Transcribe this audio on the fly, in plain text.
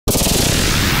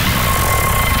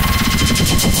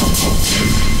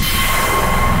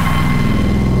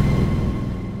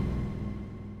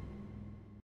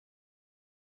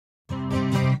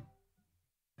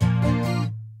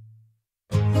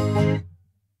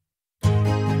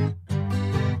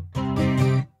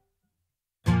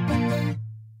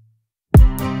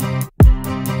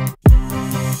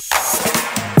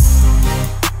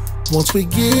Once we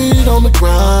get on the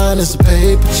grind, it's a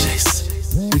paper chase.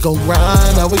 We gon'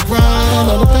 grind, how we grind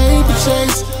on the paper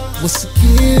chase. What's the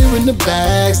gear in the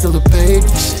bag, still the paper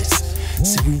chase.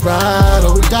 See we ride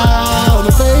or we die on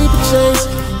the paper chase.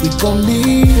 We gon'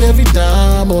 need every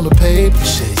dime on the paper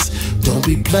chase. Don't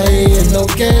be playing no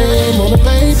game on the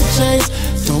paper chase.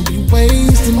 Don't be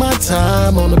wasting my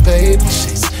time on the paper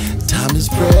chase. Time is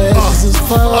precious as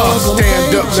fuck.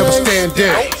 Stand up, never stand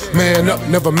down. Man up,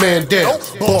 never man down.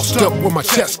 Bossed up with my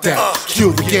chest out.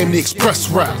 Kill the game the express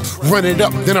route. Run it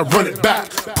up, then I run it back.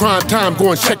 Prime time,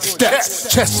 go and check the stats.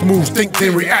 Chest moves, think,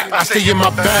 then react. I stay in my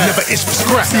bag, never itch for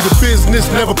scratch. See the business,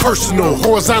 never personal.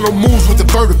 Horizontal moves with the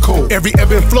vertical. Every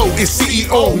ebb and flow is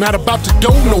CEO. Not about the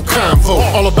dough, no convo.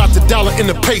 All about the dollar and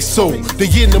the peso. The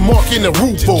yen, the mark, and the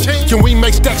ruble. Can we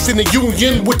make stacks in the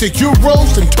union with the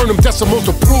euros and turn them decimals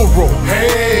to plural?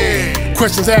 Hey,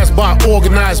 questions asked by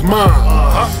organized mind.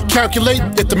 Calculate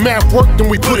if the math work, then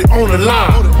we put it on the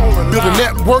line. Build a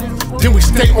network, then we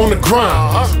stay on the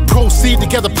grind. Proceed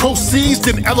together, proceeds,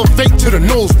 then elevate to the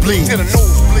nosebleeds.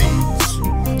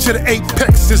 To the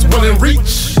apex is well in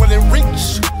reach.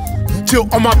 Till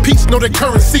all my peeps know their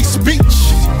currency speech.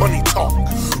 Money talk.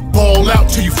 Ball out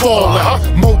till you fall out.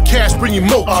 More cash, bring you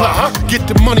more clout. Get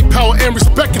the money, power, and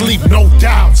respect, and leave no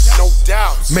doubts.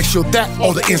 Make sure that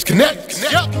all the ends connect.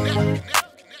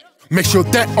 Make sure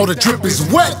that all the drip is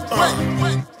wet.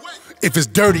 If it's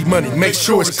dirty money, make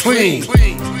sure it's clean.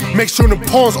 Make sure the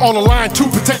pawns all aligned to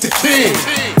protect the king.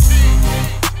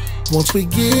 Once we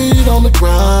get on the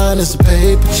grind, it's a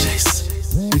paper chase.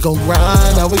 We gon'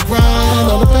 grind, how we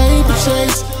grind on the paper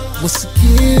chase. What's the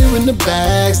gear in the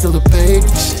bag, still the paper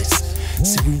chase.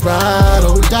 See we ride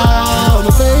or we die on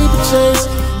the paper chase.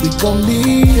 We gon'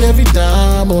 need every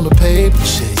dime on the paper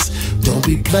chase. Don't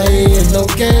be playing no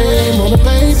game on the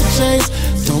paper chase.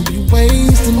 Don't be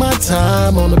wasting my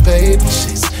time on the paper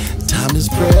chase. Time is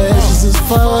precious as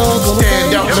fuck on the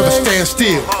Stand out, paper never chase. stand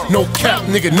still. No cap,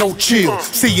 nigga, no chill.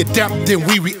 See adapt, then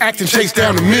we react and chase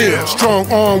down the mill.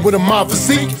 Strong arm with a mob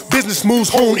physique. Business moves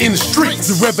honed in the streets.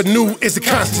 The revenue is a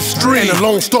constant stream. And the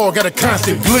Lone Star got a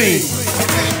constant gleam.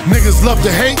 Niggas love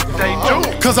to hate,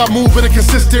 cause I move at a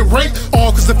consistent rate.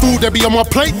 All cause the food that be on my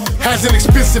plate has an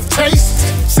expensive taste.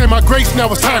 Say my grace, now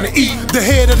it's time to eat. The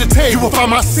head of the table, you will find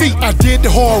my seat. I did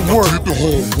the hard work,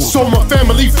 so my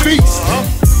family feast.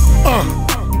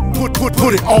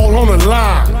 Put it all on the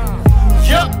line.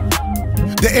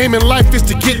 The aim in life is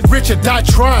to get rich or die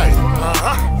trying.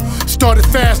 Started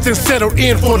fast and settled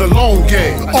in for the long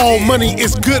game. All money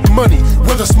is good money,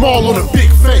 whether small or the big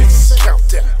face.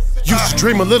 Used to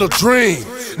dream a little dream,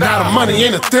 now the money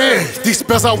ain't a thing. These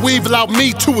spells I weave allow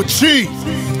me to achieve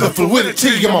the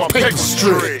fluidity of my paper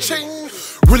stream.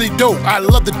 Really dope, I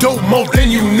love the dope more than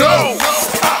you know.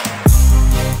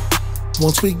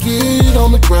 Once we get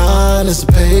on the grind, it's a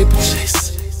paper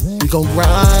chase. We gon'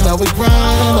 grind, how we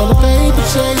grind on the paper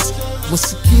chase.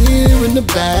 What's the gear in the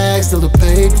bag, still the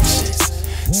paper chase.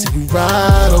 See we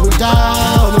ride or we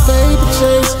die on the paper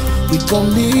chase. We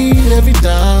gon' need every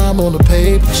dime on the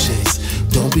paper chase.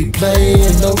 Don't be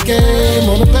playing no game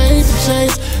on the paper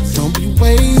chase. Don't be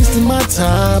wasting my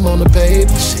time on the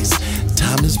paper chase.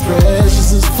 Time is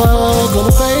precious as fuck on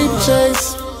the paper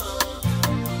chase.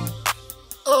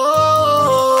 Oh.